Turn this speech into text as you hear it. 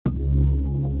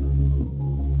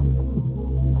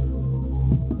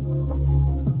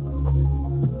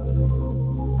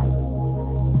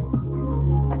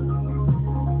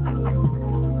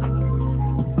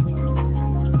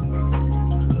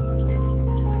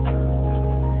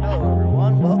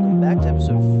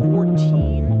episode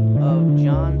 14 of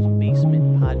John's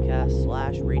Basement Podcast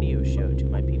slash radio show. To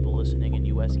my people listening in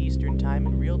U.S. Eastern Time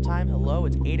in real time, hello,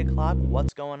 it's 8 o'clock.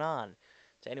 What's going on?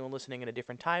 To anyone listening in a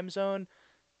different time zone,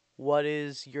 what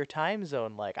is your time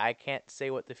zone like? I can't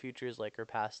say what the future is like or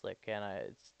past like, can I?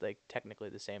 It's like technically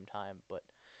the same time, but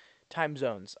time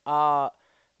zones.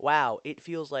 Wow, it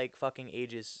feels like fucking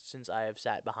ages since I have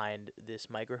sat behind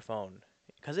this microphone.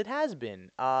 Because it has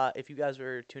been. If you guys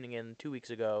were tuning in 2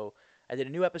 weeks ago, I did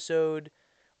a new episode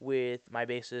with my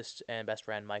bassist and best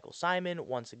friend Michael Simon.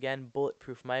 Once again,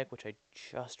 Bulletproof Mike, which I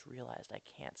just realized I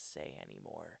can't say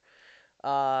anymore.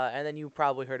 And then you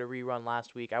probably heard a rerun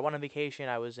last week. I went on vacation.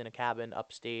 I was in a cabin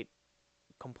upstate,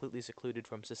 completely secluded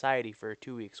from society for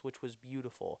 2 weeks, which was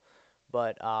beautiful.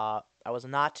 But I was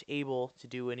not able to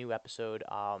do a new episode.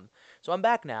 So I'm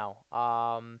back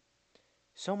now.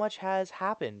 So much has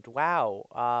happened.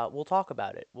 Wow. We'll talk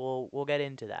about it. We'll get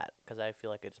into that because I feel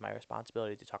like it's my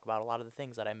responsibility to talk about a lot of the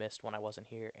things that I missed when I wasn't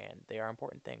here, and they are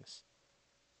important things.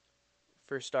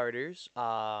 For starters,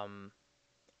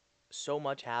 so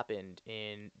much happened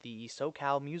in the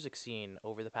SoCal music scene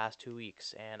over the past 2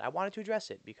 weeks, and I wanted to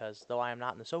address it because though I am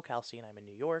not in the SoCal scene, I'm in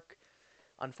New York.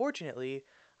 Unfortunately,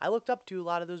 I looked up to a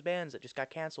lot of those bands that just got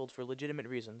canceled for legitimate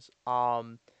reasons.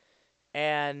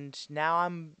 And now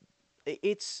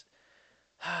it's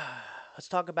let's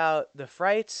talk about the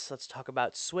frights, let's talk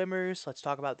about swimmers, let's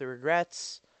talk about the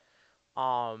regrets.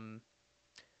 Um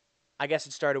I guess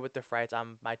it started with the frights.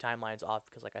 My timeline's off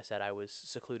because like I said I was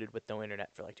secluded with no internet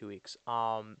for like 2 weeks.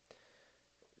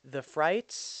 The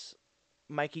frights,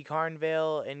 Mikey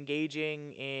Carnvale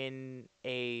engaging in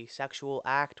a sexual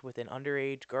act with an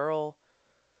underage girl.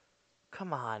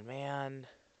 Come on, man.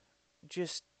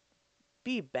 Just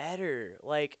be better.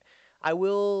 Like, I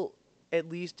will at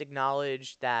least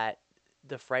acknowledge that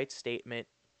the Fright statement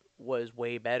was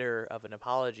way better of an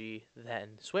apology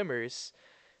than Swimmers.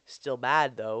 Still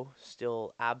bad, though.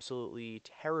 Still absolutely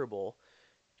terrible.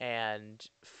 And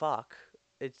fuck.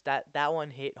 It's that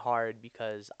one hit hard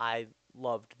because I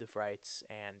loved the Frights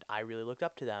and I really looked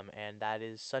up to them. And that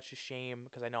is such a shame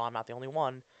because I know I'm not the only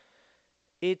one.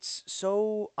 It's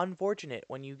so unfortunate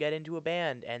when you get into a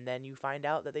band and then you find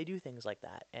out that they do things like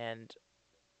that. And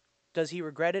does he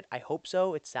regret it? I hope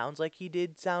so. It sounds like he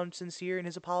did sound sincere in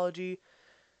his apology.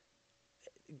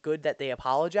 Good that they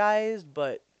apologized,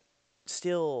 but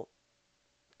still,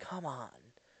 come on.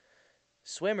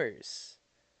 Swimmers.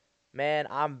 Man,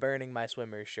 I'm burning my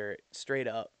Swimmers shirt straight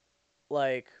up.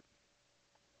 Like,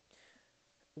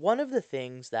 one of the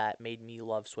things that made me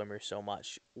love Swimmers so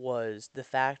much was the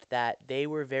fact that they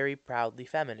were very proudly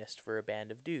feminist for a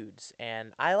band of dudes.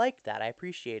 And I liked that. I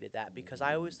appreciated that because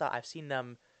I always thought I've seen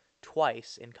them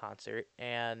twice in concert,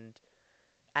 and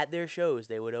at their shows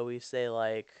they would always say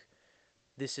like,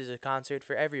 this is a concert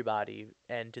for everybody,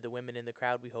 and to the women in the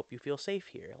crowd, we hope you feel safe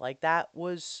here. Like, that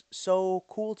was so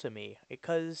cool to me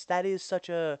because that is such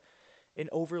a an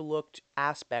overlooked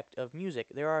aspect of music.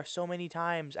 There are so many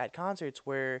times at concerts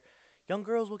where young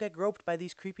girls will get groped by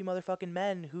these creepy motherfucking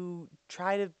men who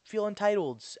try to feel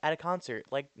entitled at a concert.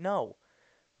 Like, no.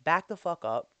 Back the fuck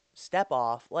up. Step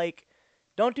off. Like,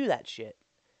 don't do that shit.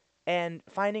 And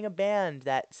finding a band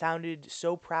that sounded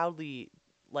so proudly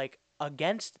like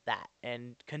against that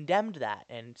and condemned that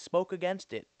and spoke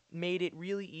against it made it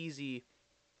really easy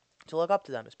to look up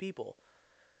to them as people.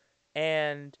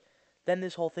 And then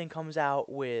this whole thing comes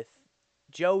out with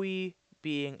Joey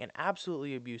being an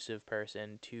absolutely abusive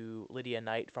person to Lydia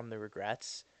Knight from The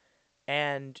Regrets.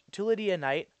 And to Lydia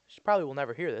Knight, she probably will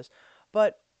never hear this,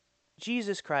 but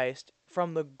Jesus Christ,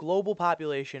 from the global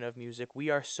population of music, we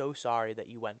are so sorry that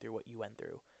you went through what you went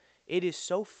through. It is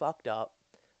so fucked up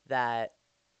that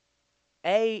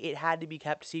A, it had to be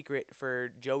kept secret for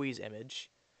Joey's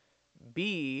image.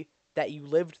 B, that you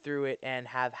lived through it and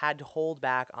have had to hold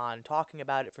back on talking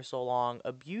about it for so long.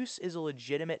 Abuse is a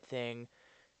legitimate thing.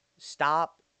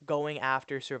 Stop going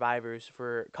after survivors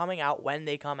for coming out when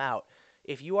they come out.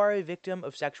 If you are a victim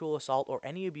of sexual assault or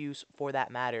any abuse for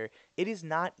that matter, it is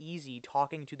not easy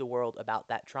talking to the world about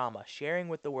that trauma. Sharing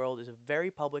with the world is a very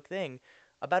public thing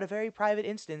about a very private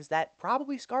instance that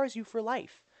probably scars you for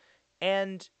life.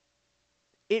 And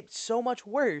it's so much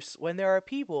worse when there are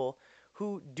people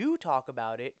who do talk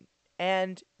about it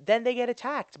and then they get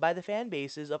attacked by the fan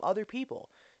bases of other people.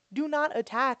 Do not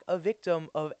attack a victim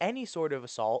of any sort of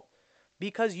assault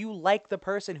because you like the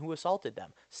person who assaulted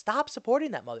them. Stop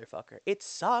supporting that motherfucker. It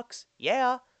sucks,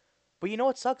 yeah, but you know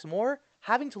what sucks more?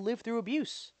 Having to live through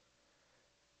abuse.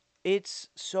 It's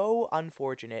so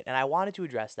unfortunate, and I wanted to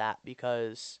address that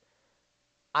because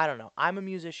I don't know. I'm a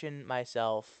musician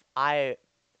myself.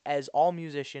 As all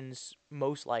musicians,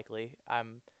 most likely,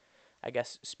 I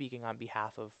guess speaking on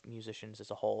behalf of musicians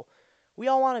as a whole, we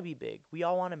all want to be big. We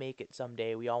all want to make it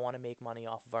someday. We all want to make money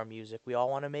off of our music. We all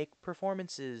want to make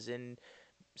performances and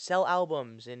sell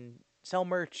albums and sell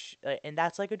merch, and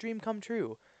that's like a dream come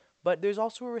true. But there's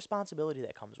also a responsibility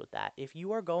that comes with that. If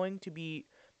you are going to be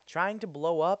trying to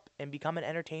blow up and become an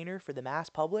entertainer for the mass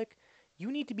public,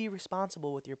 you need to be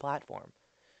responsible with your platform.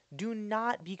 Do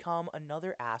not become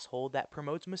another asshole that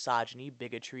promotes misogyny,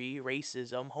 bigotry,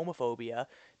 racism, homophobia.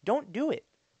 Don't do it.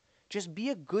 Just be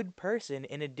a good person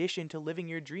in addition to living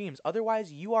your dreams.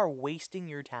 Otherwise, you are wasting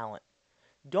your talent.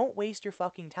 Don't waste your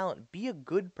fucking talent. Be a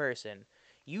good person.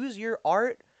 Use your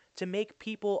art to make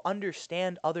people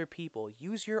understand other people.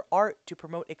 Use your art to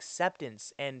promote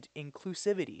acceptance and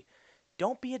inclusivity.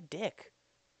 Don't be a dick.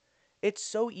 It's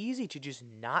so easy to just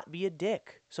not be a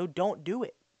dick, so don't do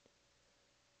it.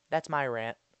 That's my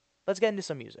rant. Let's get into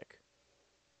some music.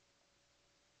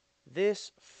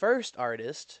 This first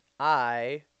artist,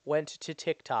 I went to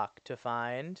TikTok to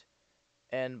find,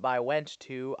 and by went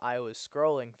to, I was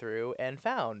scrolling through and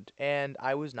found, and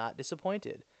I was not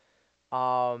disappointed.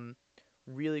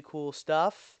 Really cool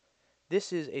stuff.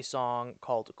 This is a song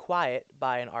called Quiet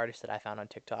by an artist that I found on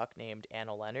TikTok named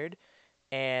Anna Leonard,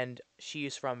 and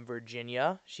she's from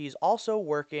Virginia. She's also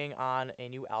working on a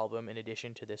new album in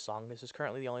addition to this song. This is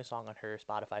currently the only song on her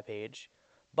Spotify page,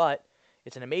 but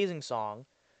it's an amazing song.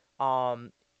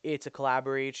 It's a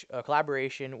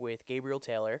collaboration with Gabriel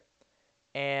Taylor,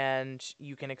 and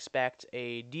you can expect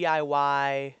a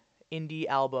DIY indie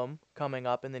album coming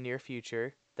up in the near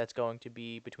future that's going to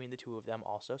be between the two of them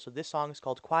also. So this song is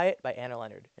called Quiet by Anna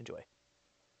Leonard. Enjoy.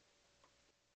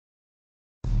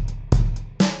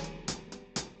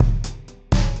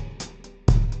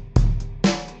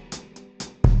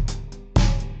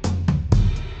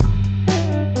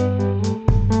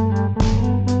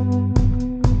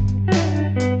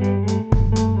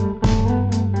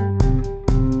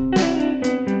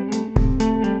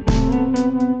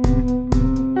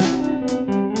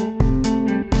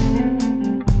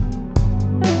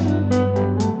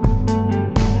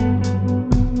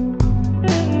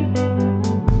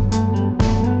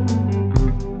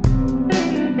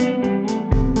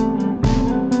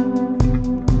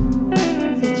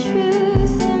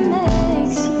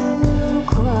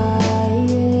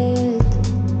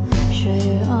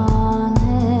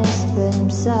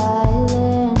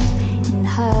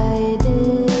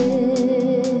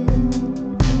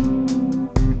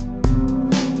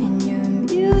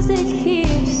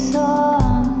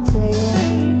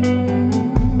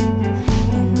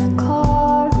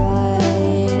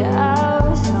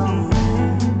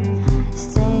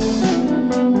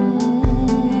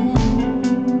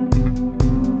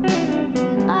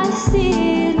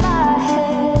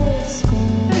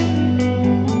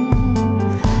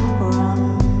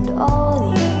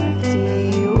 All the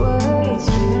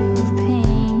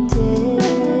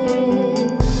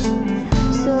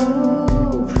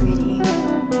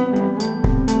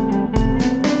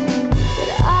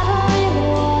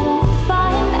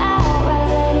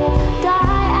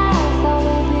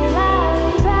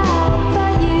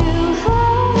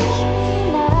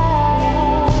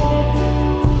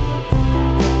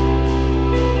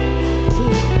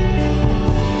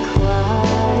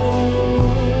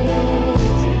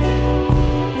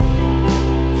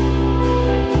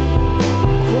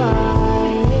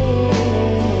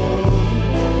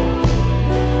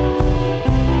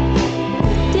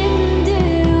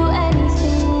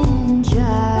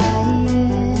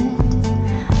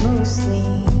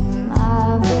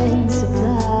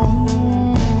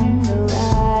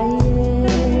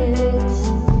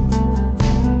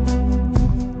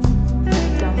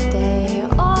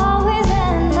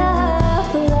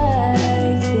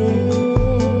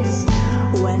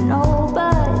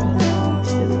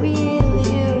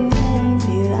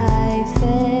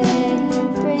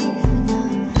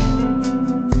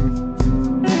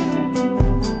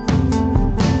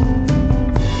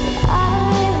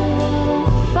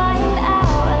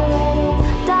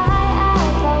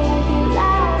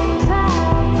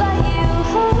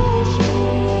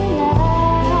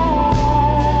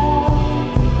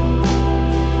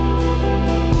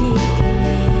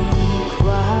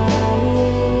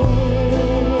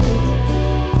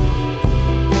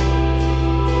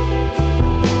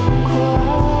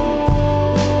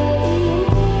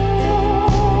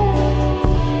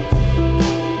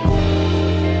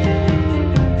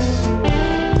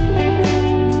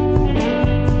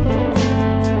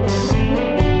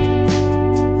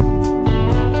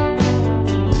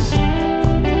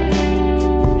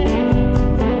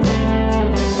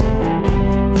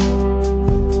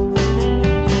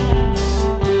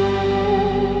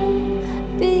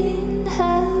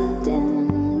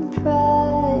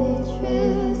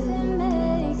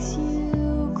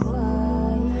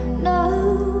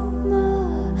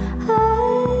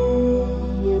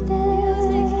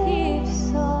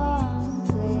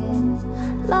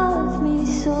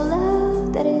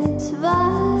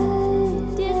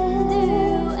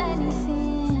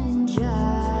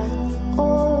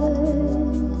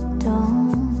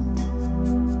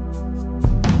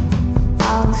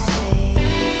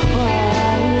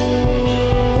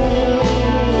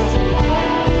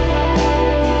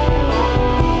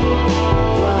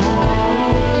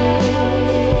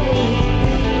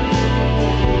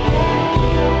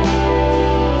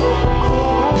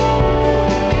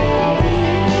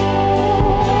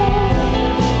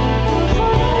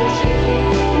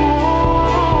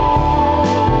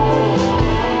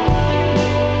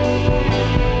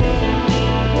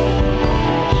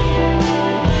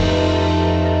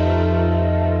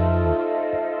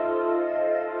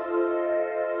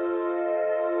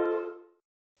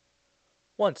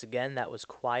Once again, that was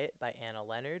Quiet by Anna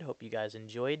Leonard. Hope you guys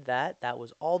enjoyed that. That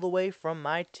was all the way from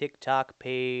my TikTok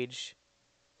page.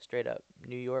 Straight up,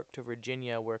 New York to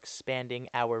Virginia. We're expanding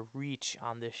our reach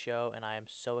on this show, and I am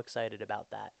so excited about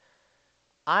that.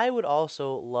 I would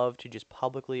also love to just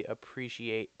publicly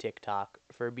appreciate TikTok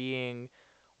for being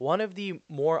one of the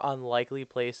more unlikely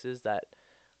places that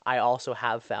I also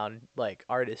have found like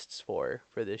artists for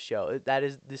this show.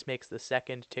 This makes the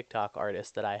second TikTok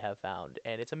artist that I have found,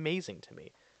 and it's amazing to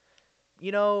me.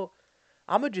 You know,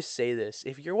 I'm gonna just say this.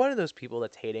 If you're one of those people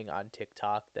that's hating on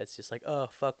TikTok, that's just like, oh,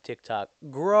 fuck TikTok,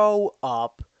 grow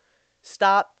up.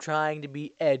 Stop trying to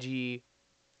be edgy.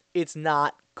 It's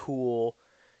not cool.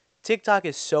 TikTok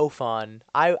is so fun.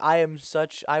 I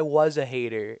was a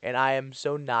hater, and I am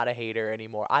so not a hater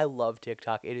anymore. I love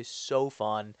TikTok. It is so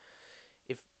fun.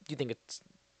 If you think it's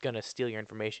gonna steal your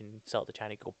information, sell it to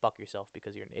China, go fuck yourself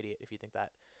because you're an idiot if you think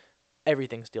that.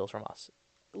 Everything steals from us.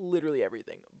 Literally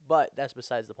everything. But that's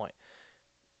besides the point.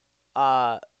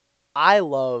 Uh I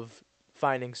love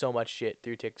finding so much shit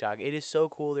through TikTok. It is so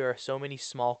cool. There are so many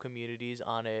small communities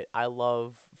on it. I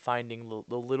love finding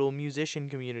the little musician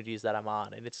communities that I'm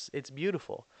on, and it's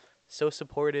beautiful. So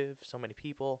supportive, so many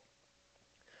people,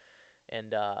 and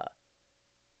no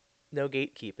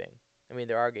gatekeeping. I mean,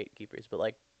 there are gatekeepers, but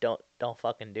like, don't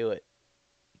fucking do it.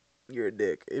 You're a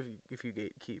dick if you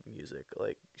gatekeep music.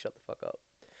 Like, shut the fuck up.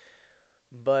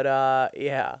 But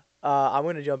yeah. I'm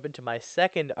gonna jump into my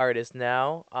second artist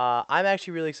now. I'm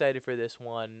actually really excited for this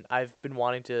one. I've been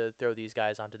wanting to throw these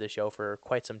guys onto the show for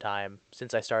quite some time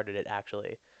since I started it.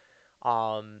 Actually,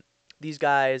 um, these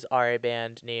guys are a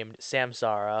band named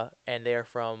Samsara, and they are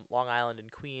from Long Island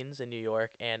and Queens in New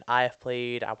York. And I have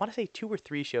played, I want to say 2 or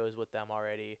 3 shows with them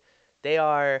already. They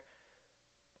are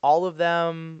all of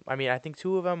them. I mean, I think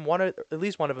 2 of them, at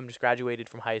least one of them just graduated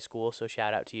from high school, so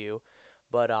shout out to you.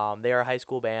 But they are a high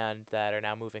school band that are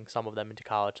now moving some of them into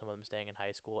college, some of them staying in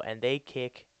high school, and they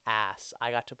kick ass.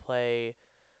 I got to play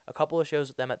a couple of shows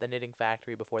with them at the Knitting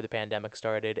Factory before the pandemic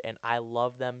started, and I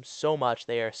love them so much.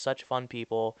 They are such fun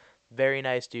people, very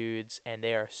nice dudes, and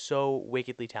they are so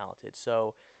wickedly talented.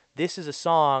 So this is a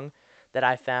song that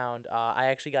I found. I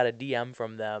actually got a DM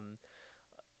from them,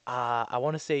 I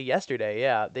want to say yesterday.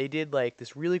 Yeah, they did like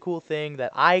this really cool thing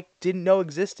that I didn't know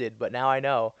existed, but now I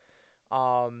know.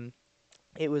 Um,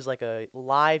 it was like a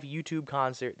live YouTube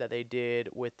concert that they did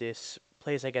with this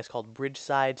place, I guess, called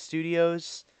Bridgeside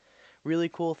Studios. Really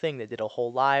cool thing. They did a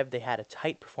whole live. They had a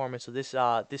tight performance. So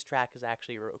this track is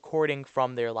actually a recording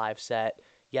from their live set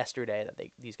yesterday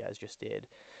that these guys just did.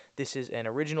 This is an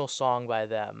original song by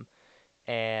them,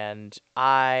 and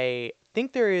I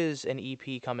think there is an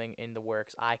EP coming in the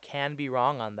works. I can be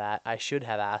wrong on that. I should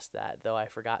have asked that, though I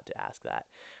forgot to ask that.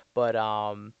 But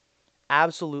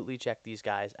absolutely check these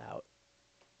guys out.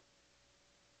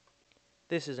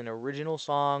 This is an original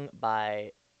song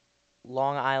by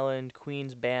Long Island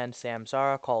Queens band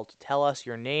Samsara called Tell Us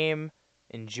Your Name.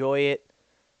 Enjoy it.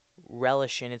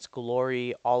 Relish in its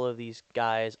glory. All of these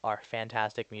guys are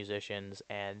fantastic musicians,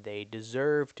 and they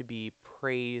deserve to be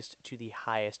praised to the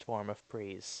highest form of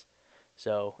praise.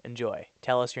 So enjoy.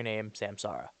 Tell Us Your Name,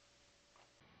 Samsara.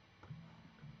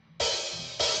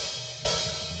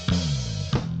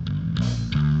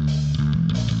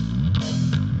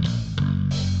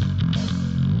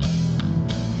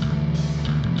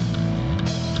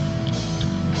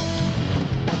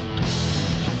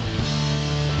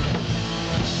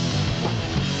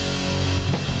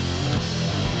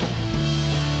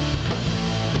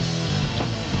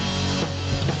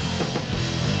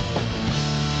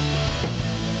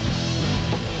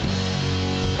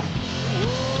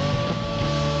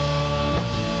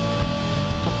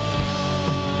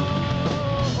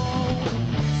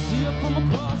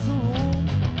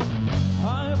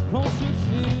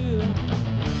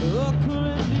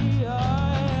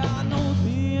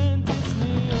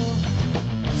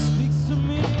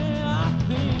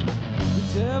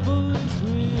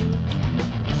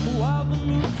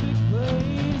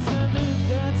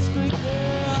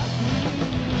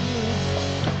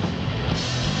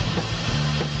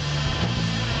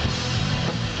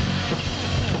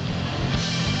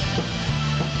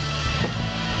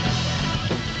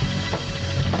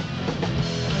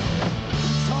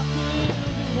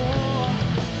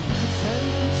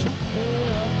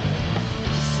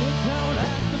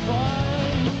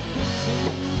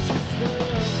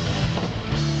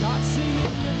 Not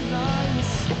seeing you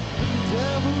nice, the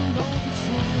devil knows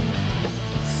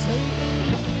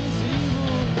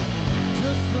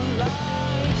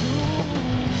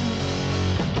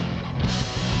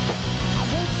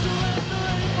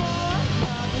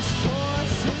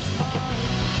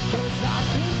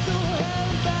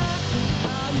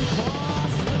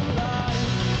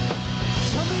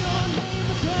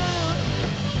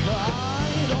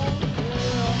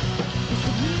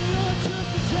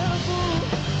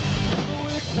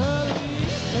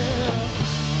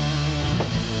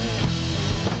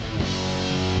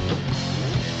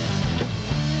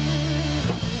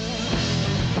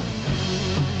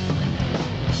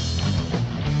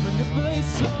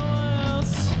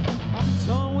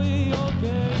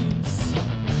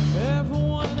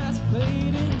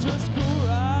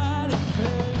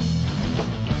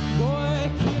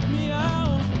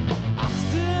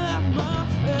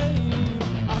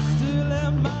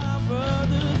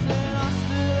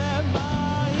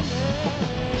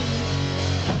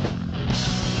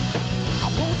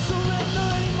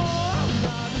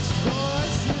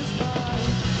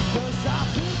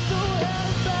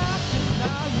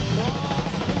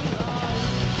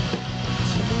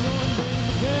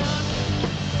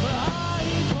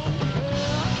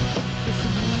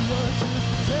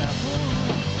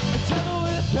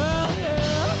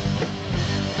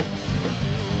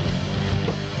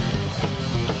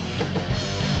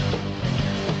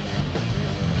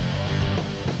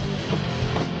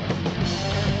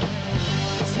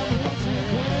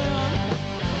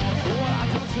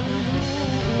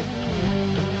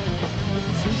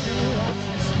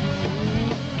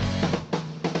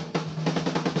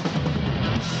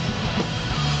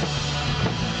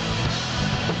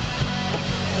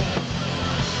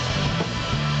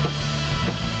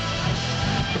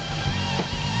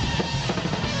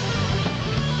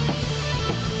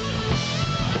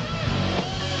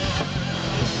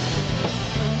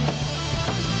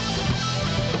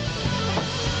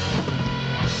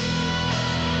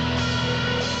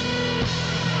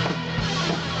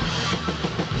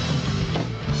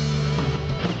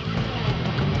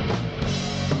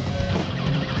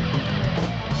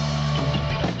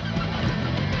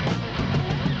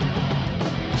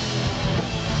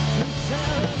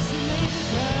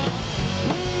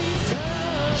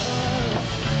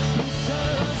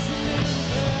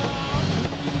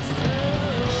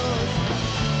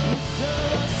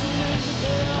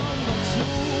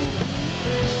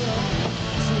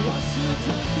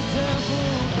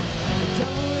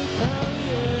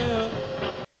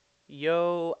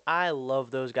Yo, I love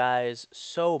those guys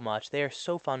so much. They are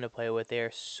so fun to play with. They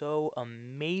are so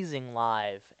amazing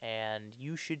live, and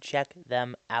you should check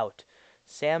them out.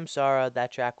 Samsara,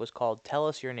 that track was called Tell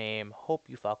Us Your Name. Hope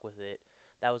you fuck with it.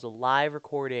 That was a live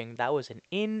recording. That was an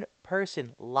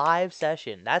in-person live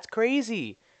session. That's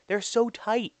crazy. They're so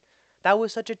tight. That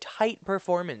was such a tight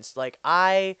performance.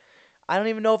 I don't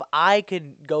even know if I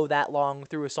could go that long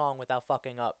through a song without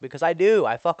fucking up because I do.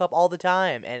 I fuck up all the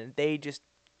time, and they just,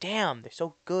 damn, they're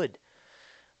so good.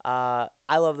 I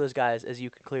love those guys, as you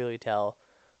can clearly tell.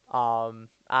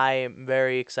 I am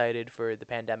very excited for the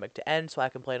pandemic to end so I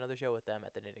can play another show with them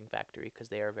at the Knitting Factory because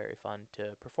they are very fun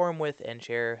to perform with and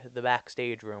share the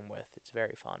backstage room with. It's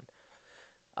very fun.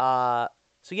 Uh,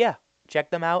 so yeah, check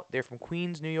them out. They're from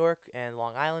Queens, New York, and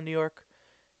Long Island, New York.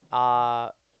 Uh,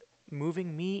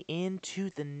 Moving me into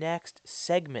the next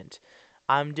segment.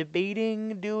 I'm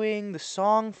debating doing the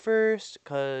song first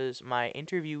because my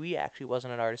interviewee actually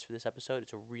wasn't an artist for this episode.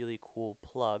 It's a really cool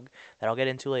plug that I'll get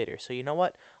into later. So, you know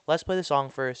what? Let's play the song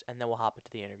first and then we'll hop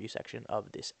into the interview section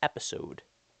of this episode.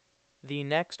 The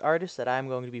next artist that I'm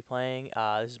going to be playing,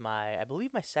 this is I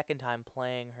believe my second time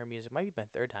playing her music. Might be my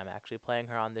third time actually playing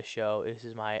her on this show. This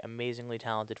is my amazingly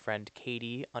talented friend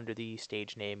Katie under the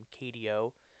stage name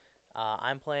Kadio.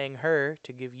 I'm playing her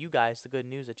to give you guys the good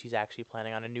news that she's actually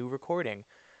planning on a new recording.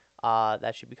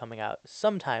 That should be coming out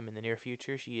sometime in the near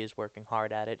future. She is working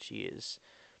hard at it. She is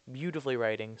beautifully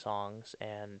writing songs,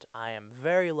 and I am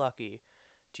very lucky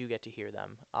to get to hear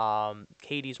them.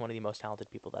 Katie's one of the most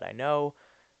talented people that I know.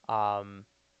 Um,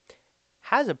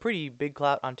 has a pretty big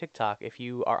clout on TikTok. If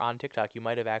you are on TikTok, you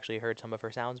might have actually heard some of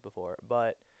her sounds before,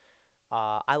 but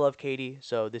I love Katie,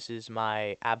 so this is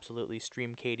my absolutely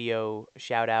stream Kadio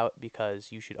shout out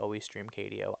because you should always stream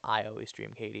Kadio. I always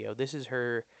stream Kadio. This is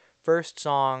her first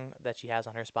song that she has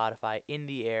on her Spotify, In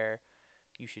the Air.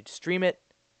 You should stream it.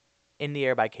 In the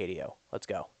Air by Kadio. Let's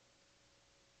go.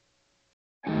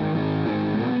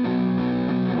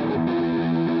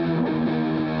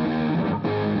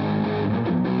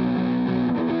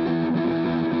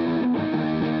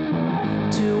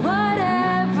 Do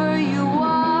whatever you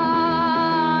want.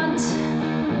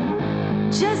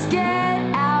 Just get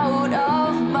out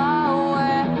of my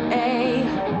way.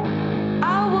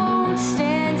 I won't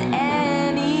stand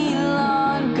any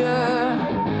longer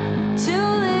to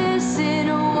listen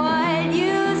to what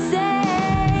you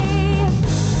say.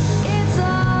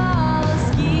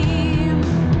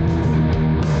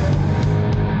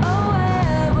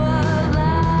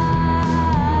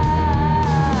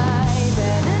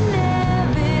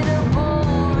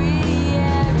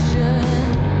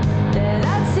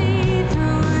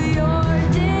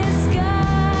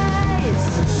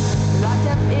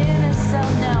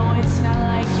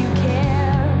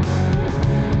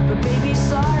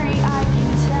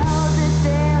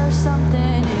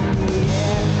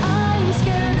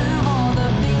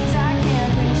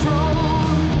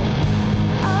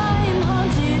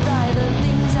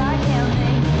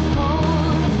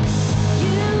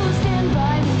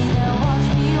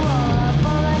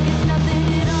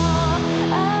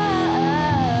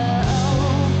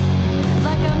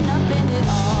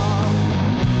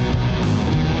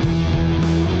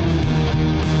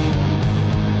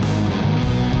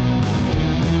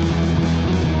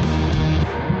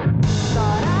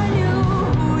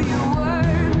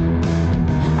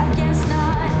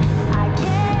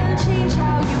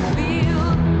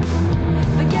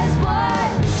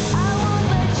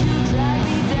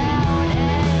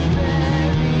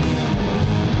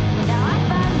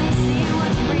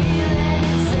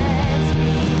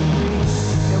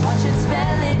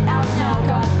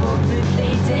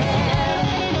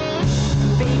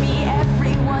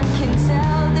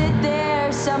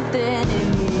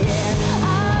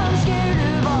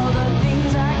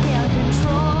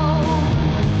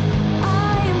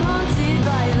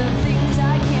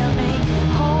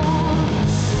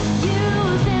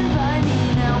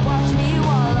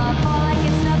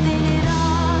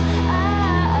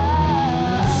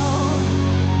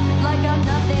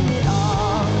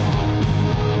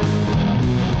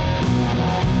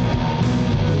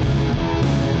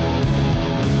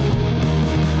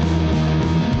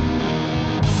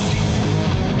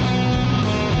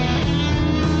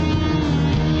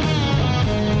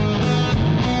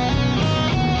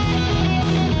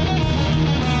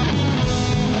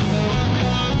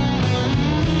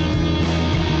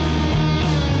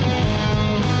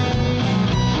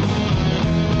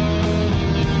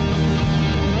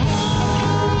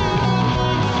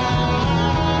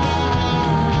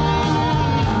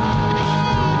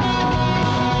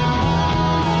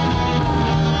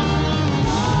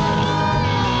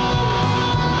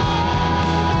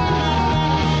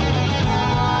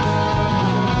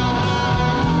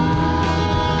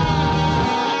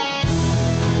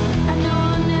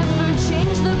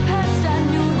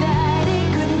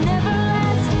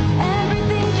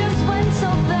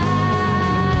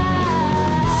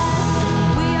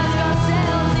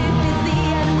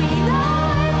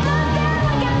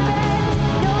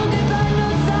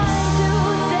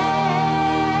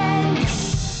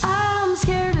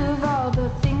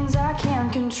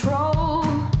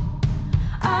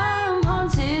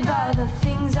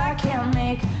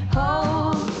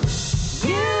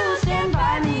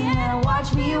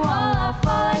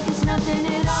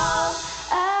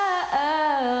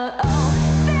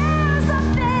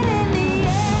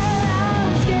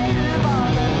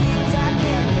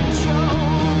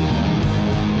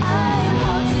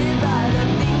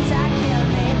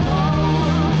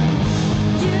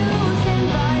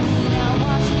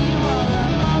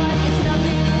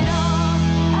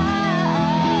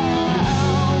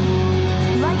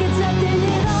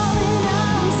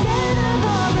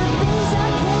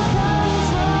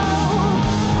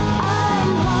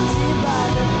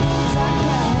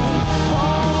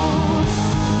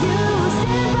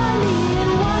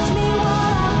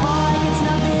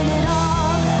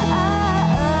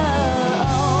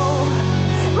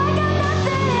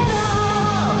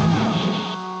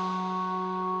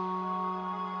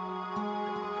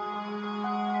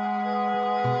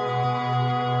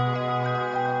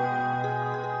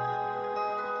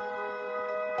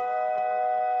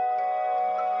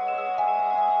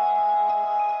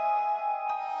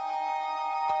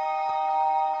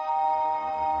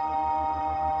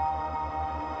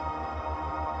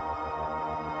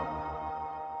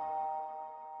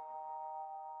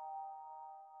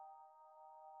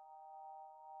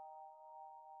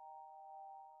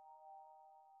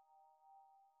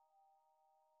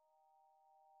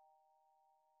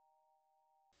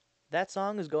 That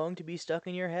song is going to be stuck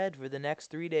in your head for the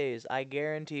next 3 days. I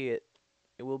guarantee it.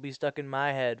 It will be stuck in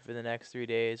my head for the next 3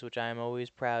 days, which I am always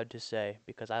proud to say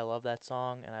because I love that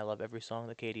song and I love every song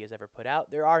that Katie has ever put out.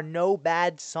 There are no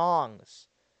bad songs.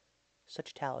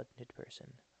 Such a talented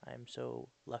person. I am so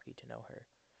lucky to know her.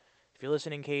 If you're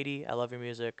listening, Katie, I love your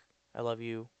music. I love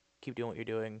you. Keep doing what you're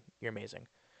doing. You're amazing.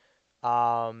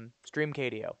 Stream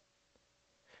Kadio.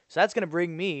 So that's gonna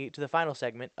bring me to the final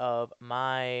segment of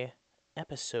my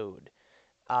episode.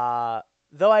 Uh,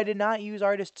 though I did not use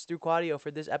artists through Quadio for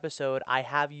this episode, I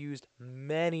have used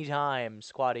many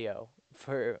times Quadio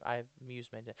for I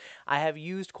have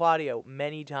used Quadio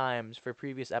many times for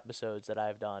previous episodes that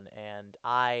I've done, and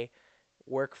I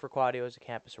work for Quadio as a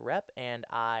campus rep, and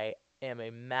I am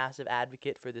a massive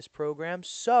advocate for this program.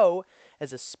 So,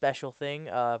 as a special thing,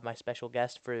 my special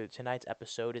guest for tonight's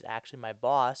episode is actually my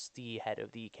boss, the head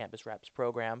of the campus reps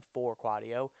program for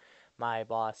Quadio, my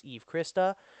boss, Eve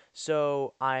Christa.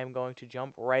 So, I'm going to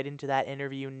jump right into that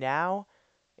interview now.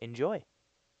 Enjoy.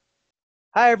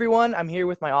 Hi, everyone. I'm here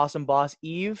with my awesome boss,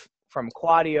 Eve from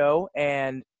Quadio,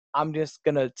 and I'm just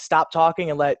going to stop talking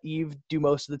and let Eve do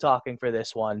most of the talking for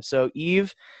this one. So,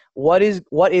 Eve, what is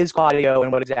Quadio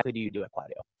and what exactly do you do at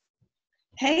Quadio?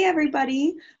 Hey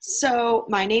everybody, so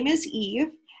my name is Eve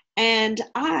and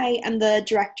I am the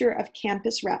Director of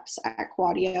Campus Reps at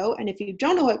Quadio, and if you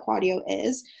don't know what Quadio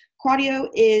is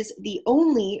the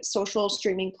only social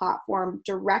streaming platform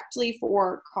directly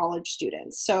for college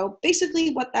students. So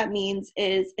basically what that means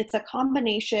is it's a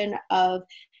combination of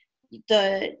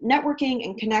the networking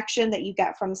and connection that you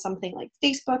get from something like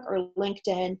Facebook or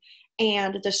LinkedIn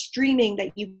and the streaming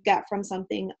that you get from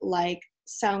something like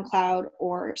SoundCloud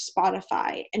or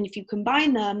Spotify. And if you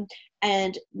combine them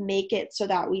and make it so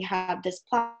that we have this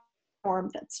platform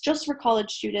that's just for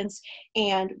college students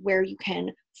and where you can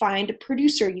find a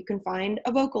producer, you can find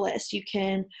a vocalist, you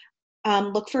can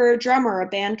look for a drummer, a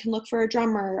band can look for a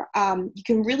drummer. You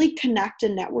can really connect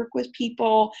and network with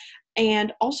people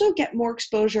and also get more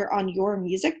exposure on your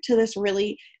music to this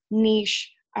really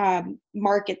niche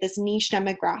market, this niche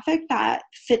demographic that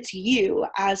fits you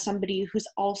as somebody who's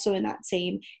also in that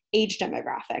same age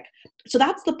demographic. So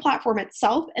that's the platform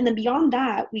itself. And then beyond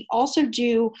that, we also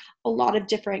do a lot of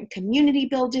different community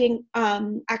building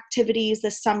activities.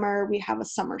 This summer, we have a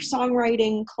summer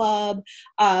songwriting club.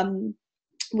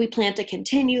 We plan to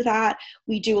continue that.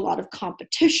 We do a lot of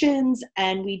competitions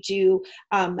and we do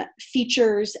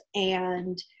features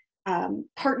and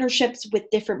partnerships with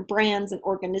different brands and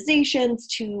organizations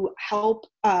to help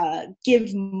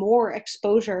give more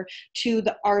exposure to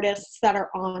the artists that are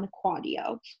on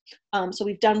Quadio. So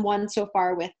we've done one so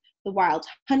far with the Wild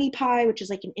Honey Pie, which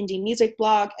is like an indie music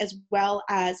blog, as well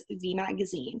as V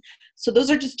Magazine. So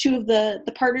those are just two of the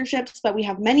partnerships, but we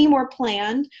have many more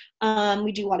planned.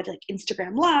 We do a lot of like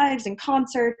Instagram lives and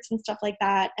concerts and stuff like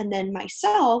that. And then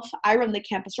myself, I run the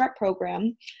campus rep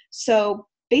program. So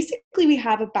basically we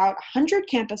have about 100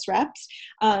 campus reps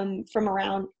from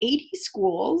around 80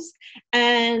 schools.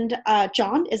 And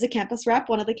John is a campus rep,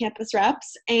 one of the campus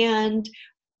reps. And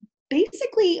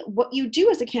basically what you do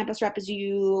as a campus rep is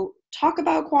you talk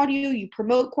about Quadio, you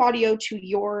promote Quadio to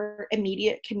your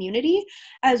immediate community,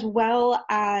 as well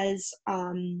as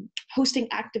hosting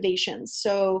activations.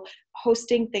 So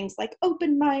hosting things like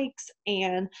open mics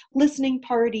and listening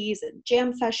parties and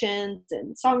jam sessions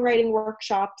and songwriting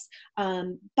workshops.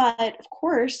 But of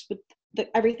course, with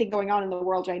everything going on in the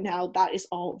world right now, that is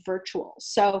all virtual.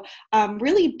 So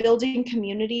really building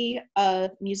community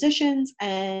of musicians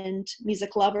and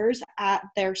music lovers at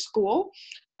their school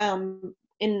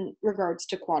in regards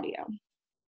to Quadio.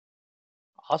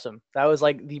 Awesome. That was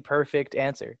like the perfect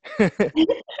answer. Thank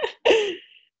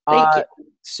you.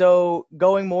 So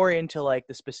going more into like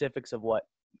the specifics of what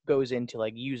goes into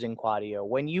like using Quadio,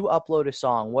 when you upload a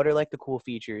song, what are like the cool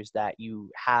features that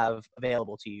you have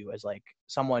available to you as like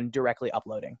someone directly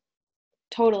uploading?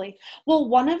 Totally. Well,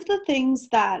 one of the things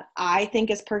that I think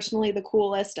is personally the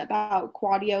coolest about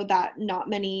Quadio that not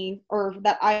many, or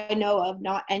that I know of,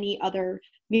 not any other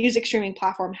music streaming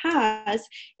platform has,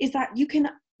 is that you can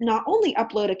not only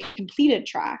upload a completed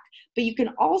track, but you can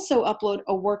also upload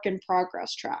a work in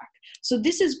progress track. So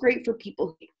this is great for people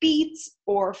who make beats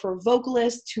or for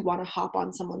vocalists who want to hop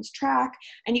on someone's track.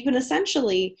 And you can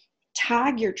essentially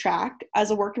tag your track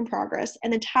as a work in progress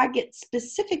and then tag it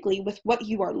specifically with what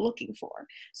you are looking for.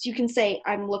 So you can say,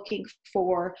 I'm looking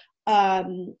for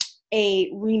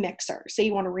a remixer. Say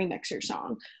you want to remix your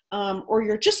song, or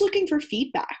you're just looking for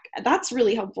feedback. That's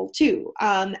really helpful too.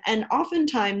 And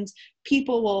oftentimes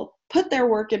people will put their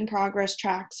work in progress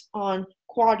tracks on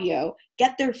Quadio,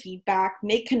 get their feedback,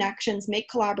 make connections, make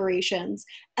collaborations,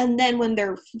 and then when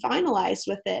they're finalized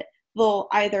with it, they'll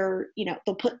either,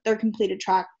 they'll put their completed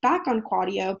track back on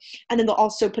Quadio, and then they'll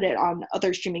also put it on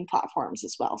other streaming platforms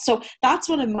as well. So that's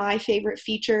one of my favorite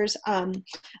features.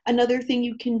 Another thing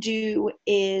you can do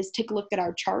is take a look at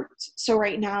our charts. So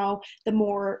right now,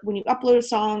 when you upload a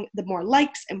song, the more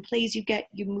likes and plays you get,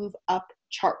 you move up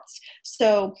charts.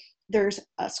 So there's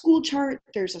a school chart,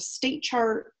 there's a state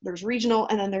chart, there's regional,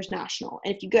 and then there's national.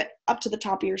 And if you get up to the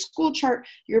top of your school chart,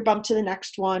 you're bumped to the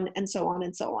next one, and so on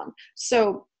and so on.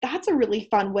 So that's a really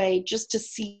fun way just to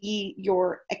see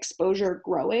your exposure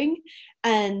growing.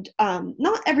 And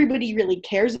not everybody really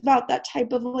cares about that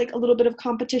type of like a little bit of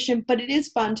competition, but it is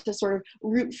fun to sort of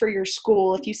root for your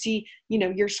school. If you see,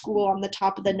 your school on the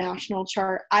top of the national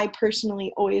chart, I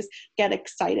personally always get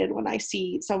excited when I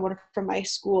see someone from my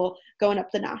school going up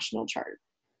the national chart.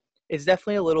 It's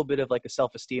definitely a little bit of like a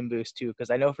self-esteem boost too, because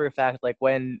I know for a fact like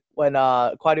when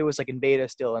Quadio was like in beta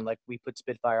still and like we put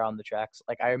Spitphyre on the tracks,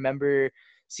 like I remember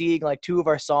seeing like two of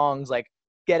our songs like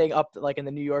getting up like in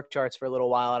the New York charts for a little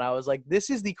while, and I was like, this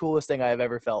is the coolest thing I've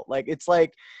ever felt. Like it's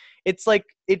like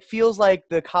it feels like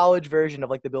the college version of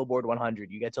like the Billboard 100.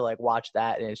 You get to like watch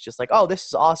that and it's just like, oh, this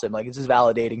is awesome. Like this is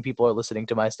validating. People are listening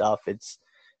to my stuff.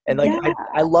 And like Yeah.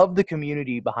 I love the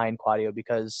community behind Quadio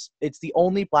because it's the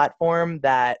only platform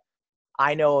that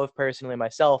I know of personally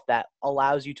myself that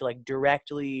allows you to like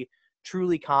directly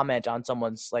truly comment on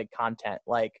someone's like content.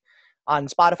 Like on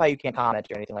Spotify you can't comment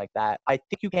or anything like that. I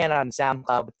think you can on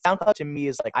SoundCloud, but SoundCloud to me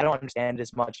is like I don't understand it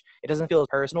as much. It doesn't feel as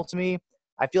personal to me.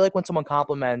 I feel like when someone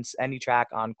compliments any track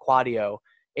on Quadio,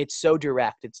 it's so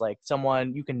direct. It's like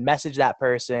someone you can message that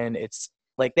person. It's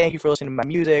like thank you for listening to my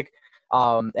music.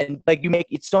 And like you make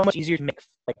it's so much easier to make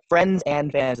like friends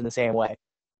and fans in the same way.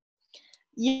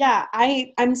 Yeah,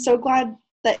 I'm so glad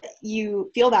that you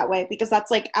feel that way, because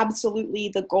that's like absolutely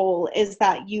the goal, is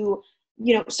that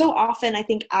so often I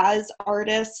think as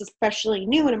artists, especially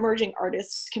new and emerging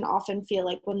artists, can often feel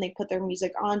like when they put their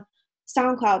music on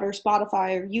SoundCloud or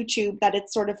Spotify or YouTube that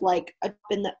it's sort of like a drop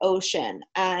in the ocean,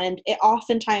 and it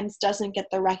oftentimes doesn't get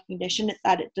the recognition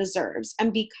that it deserves.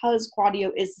 And because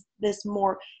Quadio is this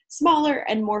more smaller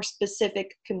and more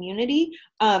specific community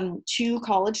to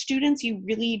college students, you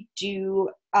really do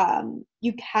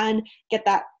you can get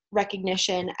that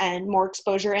recognition and more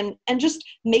exposure and just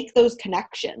make those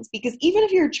connections, because even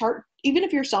if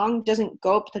your song doesn't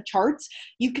go up the charts,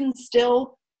 you can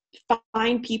still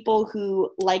find people who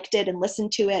liked it and listened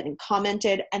to it and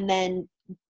commented, and then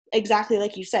exactly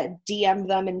like you said, DM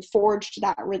them and forged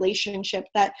that relationship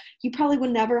that you probably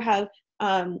would never have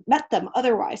met them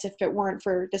otherwise if it weren't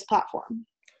for this platform.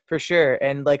 For sure.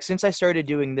 And like since I started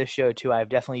doing this show too, I've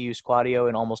definitely used Quadio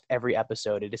in almost every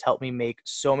episode. It has helped me make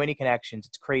so many connections.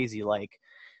 It's crazy. Like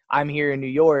I'm here in New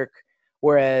York,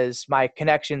 whereas my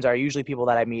connections are usually people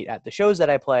that I meet at the shows that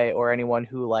I play or anyone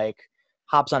who like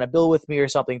hops on a bill with me or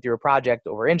something through a project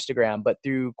over Instagram. But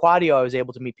through Quadio, I was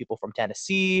able to meet people from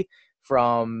Tennessee,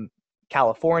 from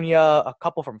California, a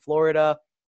couple from Florida,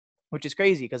 which is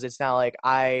crazy because it's not like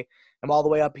I'm all the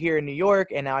way up here in New York,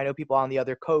 and now I know people on the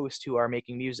other coast who are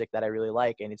making music that I really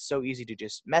like, and it's so easy to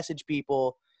just message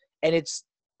people. And it's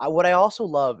what I also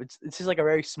love. This is like a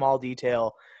very small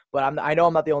detail, but I know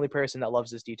I'm not the only person that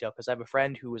loves this detail because I have a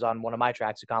friend who was on one of my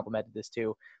tracks who complimented this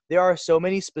too. There are so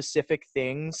many specific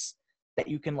things that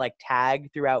you can like tag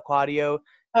throughout Quadio,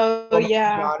 Oh so many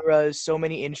yeah. genres, so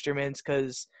many instruments,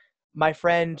 because my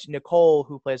friend Nicole,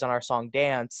 who plays on our song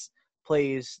Dance,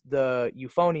 plays the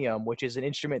euphonium, which is an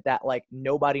instrument that like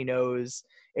nobody knows.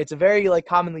 It's a very like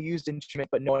commonly used instrument,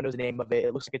 but no one knows the name of it.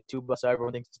 It looks like a tuba, so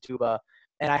everyone thinks it's a tuba.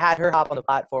 And I had her hop on the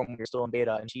platform when we were still in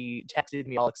beta, and she texted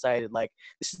me all excited, like,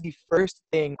 this is the first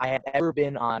thing I have ever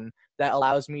been on that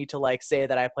allows me to like say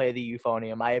that I play the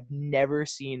euphonium. I have never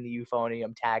seen the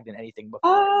euphonium tagged in anything before.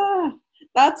 Ah,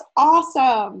 that's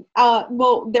awesome.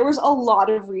 Well, there was a lot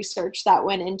of research that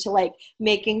went into like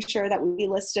making sure that we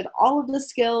listed all of the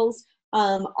skills,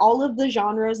 all of the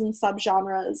genres and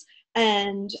subgenres,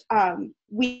 and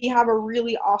we have a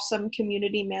really awesome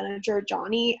community manager,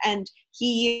 Johnny, and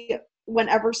he,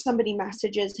 whenever somebody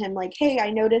messages him like, hey,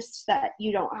 I noticed that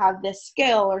you don't have this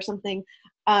skill or something,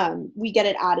 we get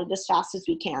it added as fast as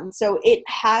we can. So it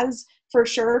has for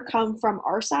sure come from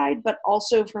our side, but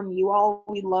also from you all.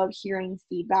 We love hearing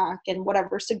feedback and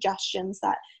whatever suggestions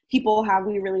that people have.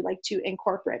 We really like to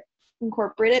incorporate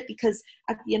it, because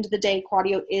at the end of the day,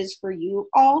 Quadio is for you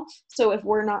all. So if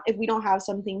we don't have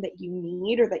something that you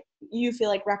need or that you feel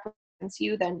like represents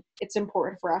you, then it's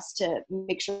important for us to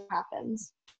make sure it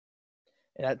happens.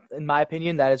 And in my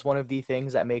opinion, that is one of the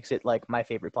things that makes it like my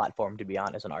favorite platform to be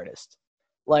on as an artist.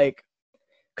 Like,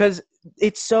 because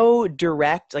it's so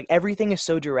direct, like everything is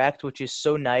so direct, which is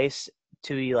so nice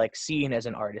to be like seen as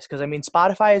an artist? Because I mean,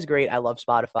 Spotify is great. I love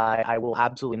Spotify. I will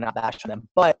absolutely not bash them,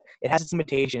 but it has its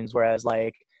limitations. Whereas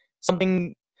like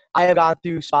something I have gone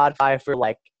through Spotify for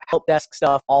like help desk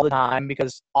stuff all the time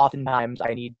because oftentimes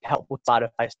I need help with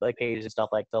Spotify like pages and stuff.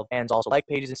 Like the fans also like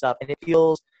pages and stuff, and it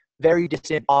feels very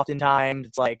distant. Oftentimes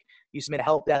it's like you submit a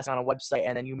help desk on a website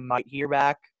and then you might hear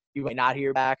back, you might not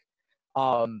hear back.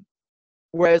 Um,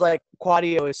 Whereas like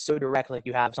Quadio is so direct, like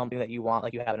you have something that you want,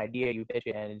 like you have an idea, you pitch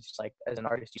it, and it's just like as an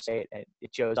artist you say it, and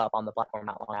it shows up on the platform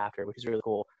not long after, which is really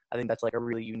cool. I think that's like a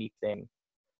really unique thing.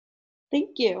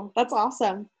 Thank you. That's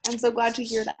awesome. I'm so glad to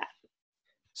hear that.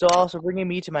 So also bringing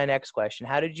me to my next question,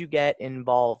 how did you get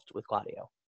involved with Quadio?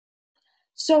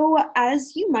 So,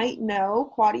 as you might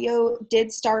know, Quadio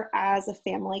did start as a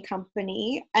family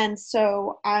company, and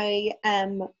so I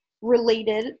am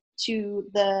related to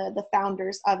the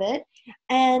founders of it.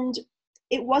 And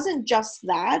it wasn't just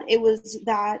that; it was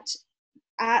that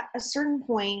at a certain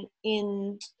point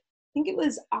in, I think it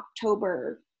was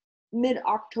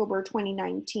mid-October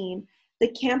 2019,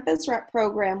 the campus rep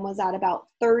program was at about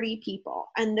 30 people,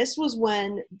 and this was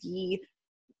when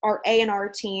our A&R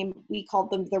team, we called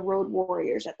them the Road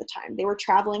Warriors at the time. They were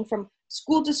traveling from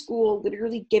school to school,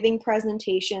 literally giving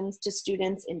presentations to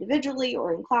students individually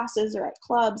or in classes or at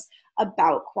clubs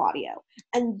about Quadio.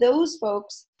 And those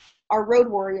folks, our Road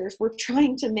Warriors, were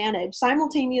trying to manage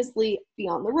simultaneously be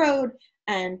on the road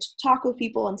and talk with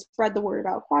people and spread the word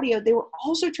about Quadio. They were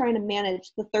also trying to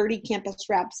manage the 30 campus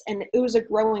reps, and it was a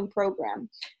growing program.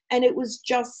 And it was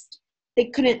just, they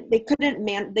couldn't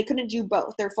do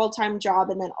both, their full-time job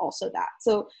and then also that.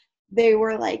 So they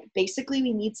were like, basically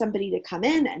we need somebody to come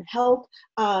in and help.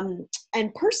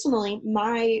 And personally,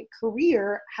 my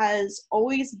career has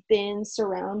always been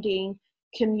surrounding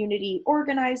community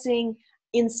organizing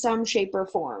in some shape or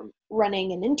form,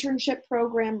 running an internship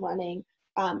program, running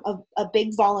a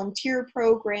big volunteer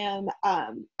program.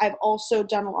 I've also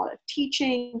done a lot of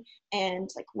teaching and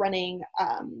like running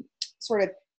sort of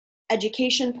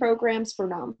education programs for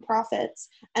nonprofits.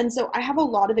 And so I have a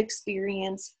lot of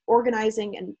experience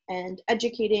organizing and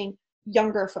educating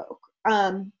younger folk.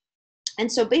 And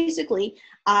so basically,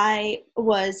 I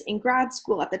was in grad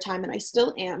school at the time, and I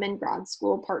still am in grad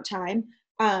school part-time.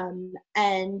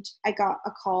 And I got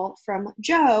a call from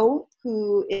Joe,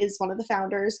 who is one of the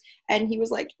founders, and he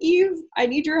was like, Eve, I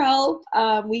need your help.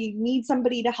 We need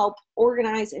somebody to help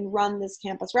organize and run this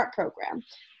campus rep program.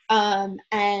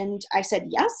 And I said,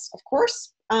 yes, of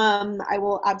course. I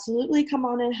will absolutely come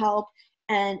on and help.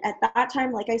 And at that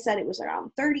time, like I said, it was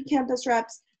around 30 campus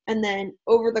reps. And then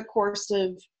over the course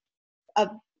of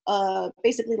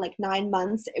basically like 9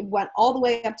 months, it went all the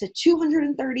way up to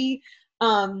 230.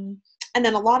 And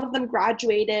then a lot of them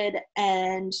graduated,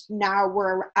 and now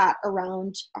we're at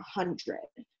around 100,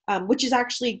 which is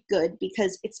actually good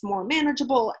because it's more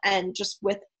manageable. And just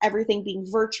with everything being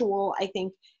virtual, I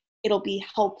think it'll be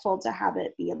helpful to have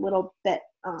it be a little bit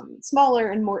smaller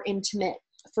and more intimate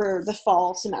for the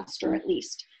fall semester at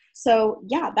least. So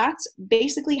yeah, that's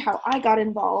basically how I got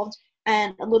involved,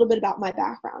 and a little bit about my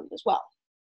background as well.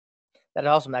 That's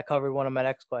awesome. That covered one of my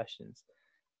next questions.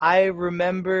 I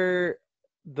remember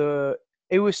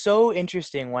it was so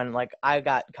interesting when like I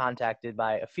got contacted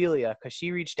by Ophelia because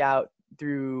she reached out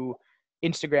through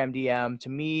Instagram DM to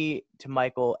me, to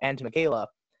Michael, and to Michaela.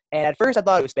 And at first I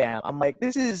thought it was spam. I'm like,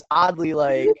 this is oddly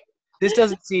like, this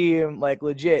doesn't seem like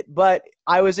legit, but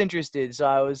I was interested. So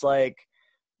I was like,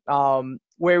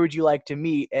 where would you like to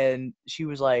meet? And she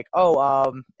was like,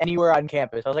 anywhere on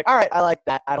campus. I was like, all right, I like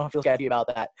that. I don't feel sketchy about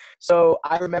that. So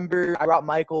I remember I brought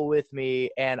Michael with me,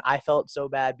 and I felt so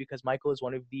bad because Michael is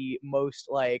one of the most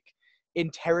like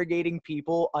interrogating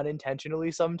people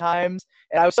unintentionally sometimes.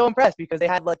 And I was so impressed because they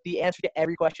had like the answer to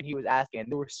every question he was asking.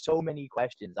 There were so many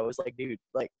questions. I was like, dude,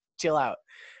 like chill out.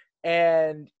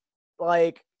 And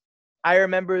like I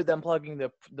remember them plugging the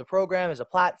program as a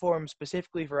platform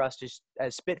specifically for us just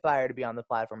as Spitphyre to be on the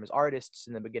platform as artists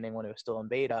in the beginning when it was still in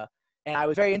beta. And I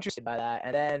was very interested by that.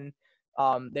 And then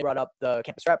they brought up the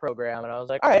campus rep program, and I was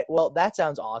like, all right, well, that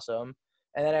sounds awesome.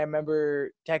 And then I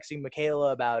remember texting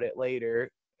Michaela about it later.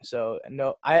 So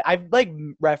no, I've like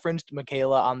referenced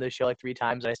Michaela on this show like 3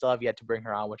 times, and I still have yet to bring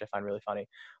her on, which I find really funny.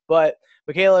 But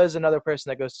Michaela is another person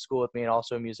that goes to school with me and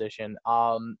also a musician.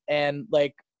 And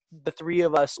like the 3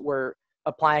 of us were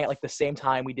applying at like the same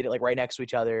time. We did it like right next to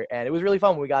each other, and it was really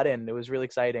fun when we got in. It was really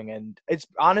exciting, and it's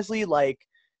honestly like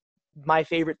my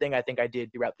favorite thing I think I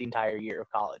did throughout the entire year of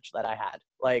college that I had.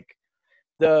 Like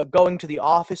the going to the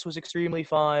office was extremely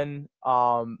fun.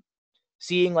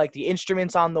 Seeing like the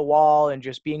instruments on the wall and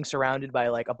just being surrounded by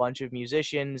like a bunch of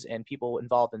musicians and people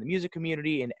involved in the music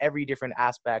community in every different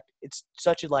aspect. It's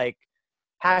such a like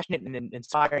passionate and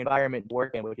inspiring environment to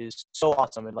work in, which is so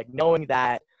awesome. And like knowing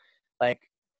that, like,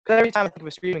 because every time I think of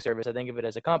a streaming service, I think of it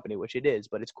as a company, which it is,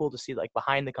 but it's cool to see like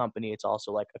behind the company, it's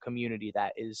also like a community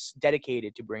that is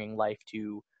dedicated to bringing life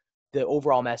to the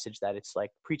overall message that it's like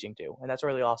preaching to. And that's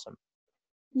really awesome.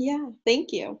 Yeah,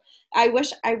 thank you. I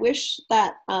wish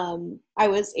that I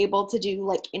was able to do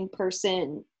like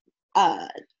in-person uh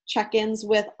check-ins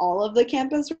with all of the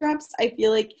campus reps. I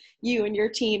feel like you and your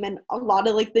team and a lot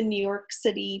of like the New York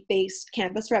City based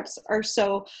campus reps are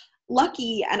so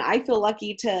lucky, and I feel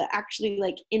lucky to actually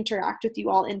like interact with you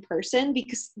all in person,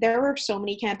 because there are so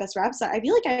many campus reps that I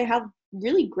feel like I have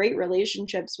really great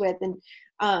relationships with,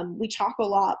 and we talk a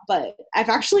lot, but I've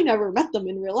actually never met them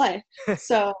in real life.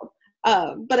 So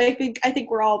but I think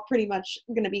we're all pretty much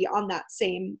going to be on that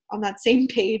same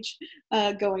page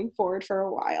going forward for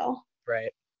a while.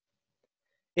 Right.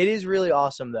 It is really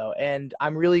awesome though, and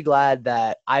I'm really glad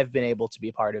that I've been able to be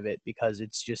a part of it, because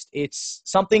it's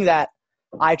something that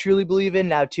I truly believe in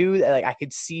now too, that like I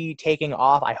could see taking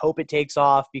off. I hope it takes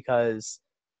off, because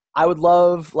I would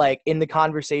love, like, in the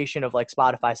conversation of like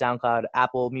Spotify, SoundCloud,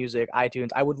 Apple Music, iTunes,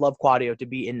 I would love Quadio to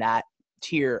be in that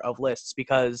tier of lists,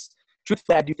 because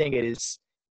truthfully I do think it is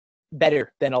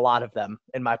better than a lot of them,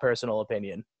 in my personal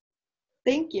opinion.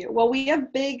 Thank you. Well, we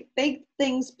have big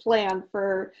things planned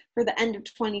for the end of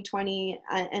 2020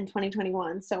 and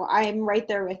 2021. So I'm right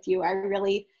there with you.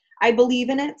 I believe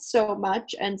in it so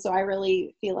much, and so I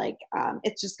really feel like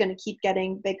it's just going to keep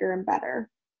getting bigger and better.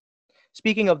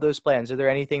 Speaking of those plans, are there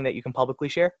anything that you can publicly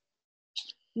share?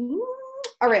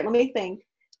 All right, let me think.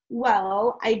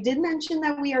 Well, I did mention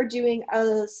that we are doing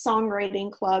a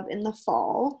songwriting club in the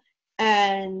fall,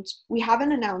 and we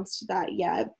haven't announced that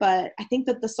yet, but I think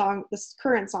that this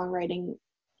current songwriting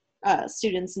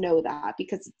students know that,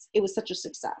 because it was such a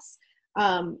success.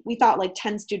 We thought like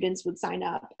 10 students would sign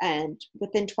up, and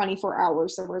within 24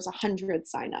 hours there was 100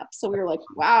 sign up. So we were like,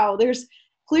 wow, there's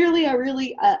clearly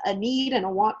a need and a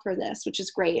want for this, which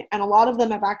is great. And a lot of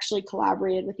them have actually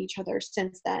collaborated with each other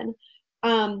since then.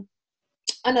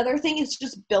 Another thing is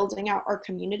just building out our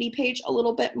community page a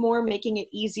little bit more, making it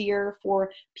easier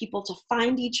for people to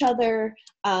find each other.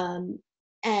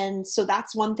 And so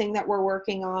that's one thing that we're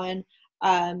working on.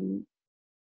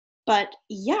 But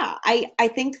yeah, I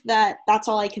think that that's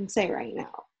all I can say right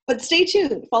now. But stay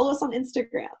tuned. Follow us on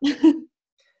Instagram.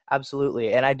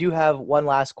 Absolutely. And I do have one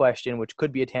last question, which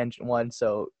could be a tangent one,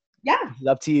 so Yeah. it's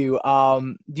up to you.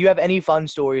 Do you have any fun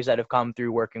stories that have come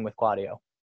through working with Quadio?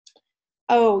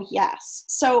 Oh, yes.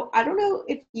 So I don't know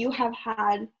if you have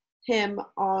had him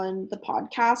on the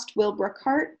podcast, Will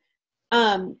Brookhart.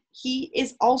 He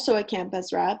is also a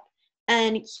campus rep,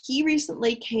 and he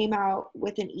recently came out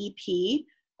with an EP.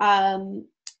 I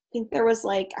think there was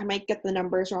like, I might get the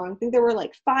numbers wrong. I think there were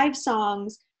like 5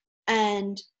 songs,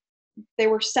 and there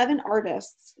were 7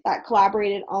 artists that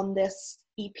collaborated on this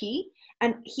EP,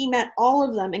 and he met all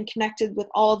of them and connected with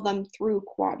all of them through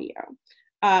Quadio.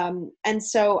 And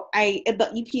so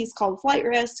the EP is called Flight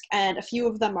Risk, and a few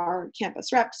of them are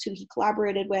campus reps who he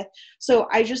collaborated with. So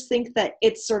I just think that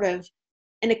it's sort of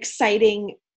an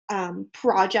exciting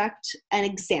project, an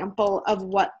example of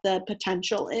what the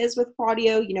potential is with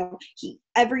Quadio. You know,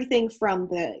 everything from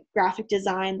the graphic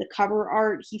design, the cover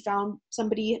art, he found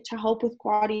somebody to help with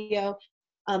Quadio,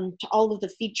 to all of the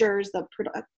features, the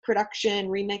production,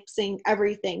 remixing,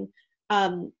 everything.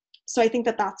 So I think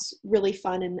that that's really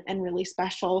fun and really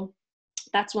special.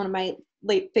 That's one of my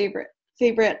favorite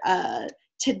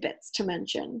tidbits to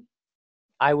mention.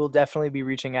 I will definitely be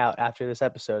reaching out after this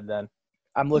episode then.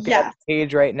 I'm looking at Yes. the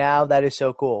page right now. That is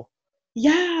so cool.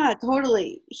 Yeah,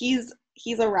 totally. He's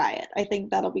a riot. I think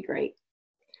that'll be great.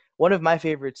 One of my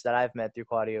favorites that I've met through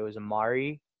Quadio is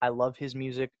Amari. I love his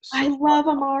music so I much. love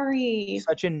Amari.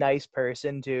 Such a nice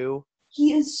person too.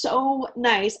 He is so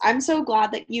nice. I'm so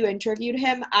glad that you interviewed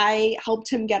him. I helped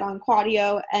him get on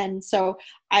Quadio, and so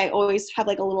I always have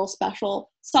like a little special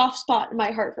soft spot in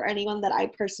my heart for anyone that I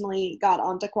personally got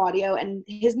onto Quadio. And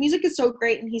his music is so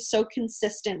great, and he's so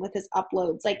consistent with his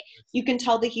uploads. Like, you can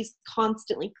tell that he's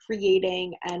constantly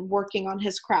creating and working on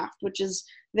his craft, which is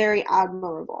very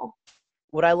admirable.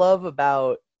 What I love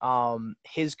about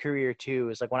his career too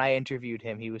is like when I interviewed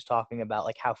him, he was talking about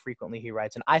like how frequently he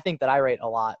writes, and I think that I write a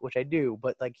lot, which I do,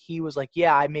 but like he was like,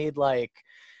 yeah, I made like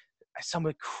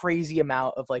some crazy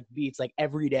amount of like beats like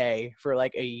every day for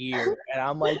like a year, and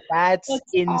I'm like, that's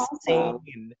That's awesome.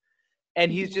 insane.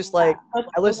 And he's just Yeah, like, that's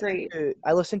I so listened great. to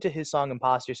I listened to his song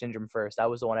Imposter Syndrome first. That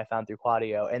was the one I found through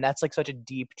Quadio, and that's like such a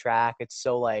deep track. It's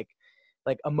so like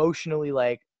emotionally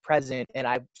like present, and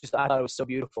I thought it was so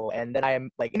beautiful. And then I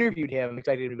like interviewed him,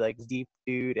 expecting him to be like this deep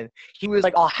dude, and he was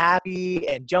like all happy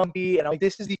and jumpy, and I'm like,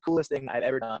 this is the coolest thing I've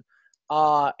ever done.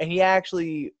 And he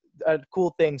actually, a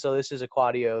cool thing. So this is a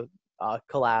Quadio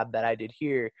collab that I did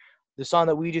here. The song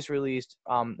that we just released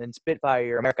in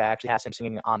Spitphyre America actually has him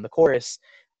singing on the chorus.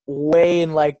 Way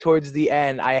in like towards the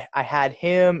end, I had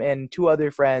him and 2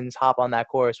 other friends hop on that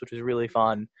chorus, which was really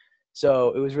fun.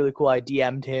 So it was really cool. I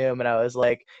DM'd him and I was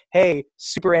like, hey,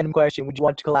 super random question, would you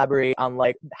want to collaborate on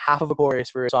like half of a chorus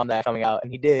for a song that's coming out?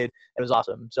 And he did. It was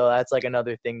awesome. So that's like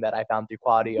another thing that I found through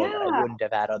Quadio that I wouldn't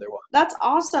have had otherwise. That's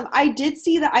awesome. I did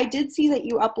see that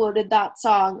you uploaded that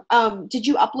song. Did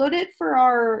you upload it for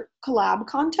our collab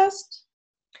contest?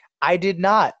 I did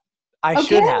not. I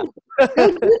should have.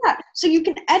 Go do that. So you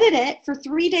can edit it for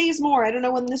 3 days more. I don't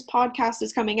know when this podcast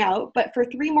is coming out, but for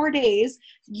 3 more days,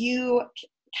 you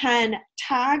can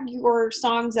tag your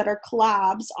songs that are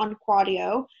collabs on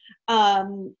Quadio.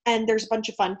 And there's a bunch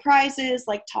of fun prizes,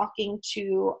 like talking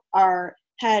to our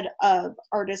head of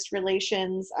artist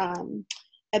relations,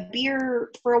 a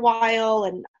beer for a while,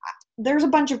 and there's a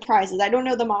bunch of prizes. I don't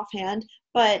know them offhand,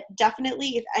 but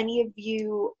definitely if any of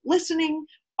you listening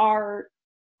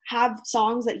have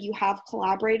songs that you have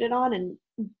collaborated on, and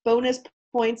bonus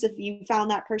points if you found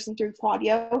that person through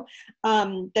Quadio,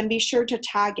 then be sure to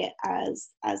tag it as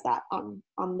that on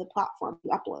the platform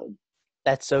you upload.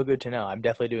 That's so good to know. I'm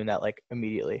definitely doing that like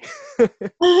immediately.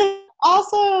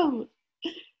 Awesome.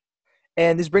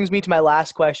 And this brings me to my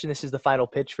last question. This is the final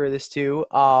pitch for this too.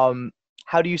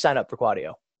 How do you sign up for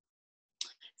Quadio?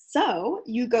 So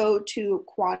you go to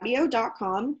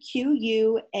quadio.com,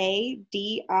 Quadio,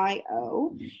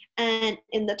 and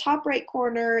in the top right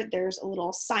corner, there's a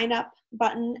little sign up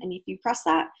button. And if you press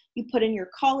that, you put in your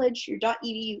college, your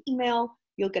 .edu email,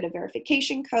 you'll get a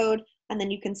verification code, and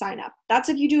then you can sign up. That's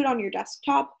if you do it on your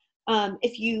desktop.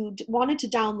 If you wanted to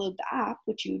download the app,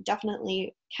 which you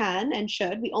definitely can and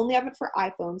should, we only have it for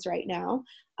iPhones right now,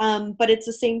 but it's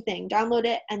the same thing. Download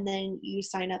it, and then you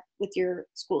sign up with your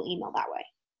school email that way.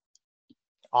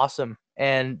 Awesome.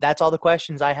 And that's all the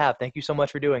questions I have. Thank you so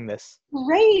much for doing this.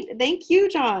 Great. Thank you,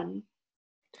 John.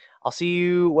 I'll see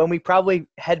you when we probably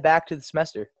head back to the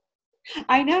semester.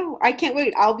 I know. I can't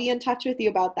wait. I'll be in touch with you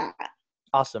about that.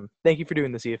 Awesome. Thank you for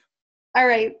doing this, Eve. All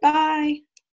right. Bye.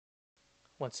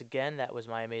 Once again, that was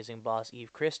my amazing boss,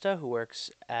 Eve Christa, who works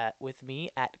with me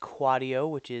at Quadio,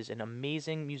 which is an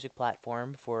amazing music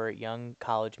platform for young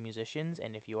college musicians.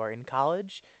 And if you are in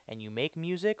college and you make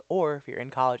music, or if you're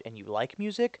in college and you like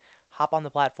music, hop on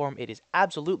the platform. It is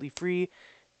absolutely free.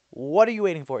 What are you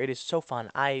waiting for? It is so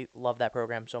fun. I love that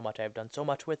program so much. I've done so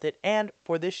much with it. And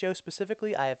for this show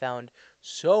specifically, I have found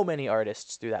so many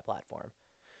artists through that platform.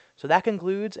 So that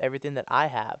concludes everything that I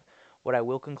have. What I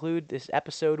will conclude this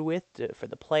episode with, for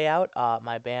the play out,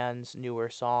 my band's newer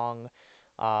song,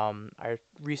 our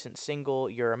recent single,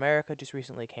 Your America, just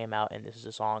recently came out, and this is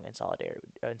a song in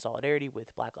solidarity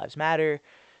with Black Lives Matter.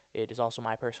 It is also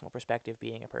my personal perspective,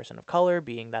 being a person of color,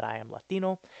 being that I am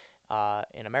Latino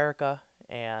in America,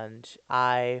 and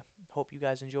I hope you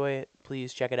guys enjoy it.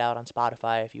 Please check it out on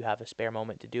Spotify if you have a spare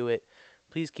moment to do it.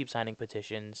 Please keep signing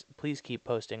petitions. Please keep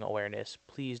posting awareness.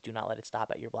 Please do not let it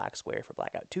stop at your Black Square for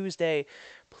Blackout Tuesday.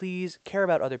 Please care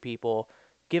about other people.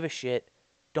 Give a shit.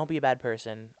 Don't be a bad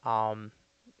person. And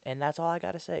that's all I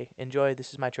gotta say. Enjoy.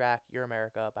 This is my track, Your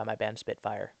America, by my band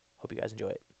Spitphyre. Hope you guys enjoy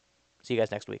it. See you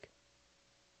guys next week.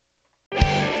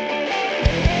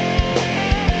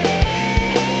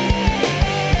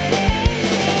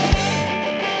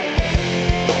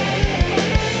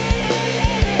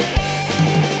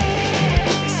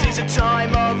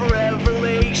 Time of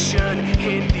revelation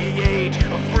in the age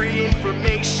of free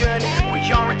information.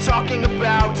 We aren't talking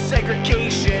about segregation.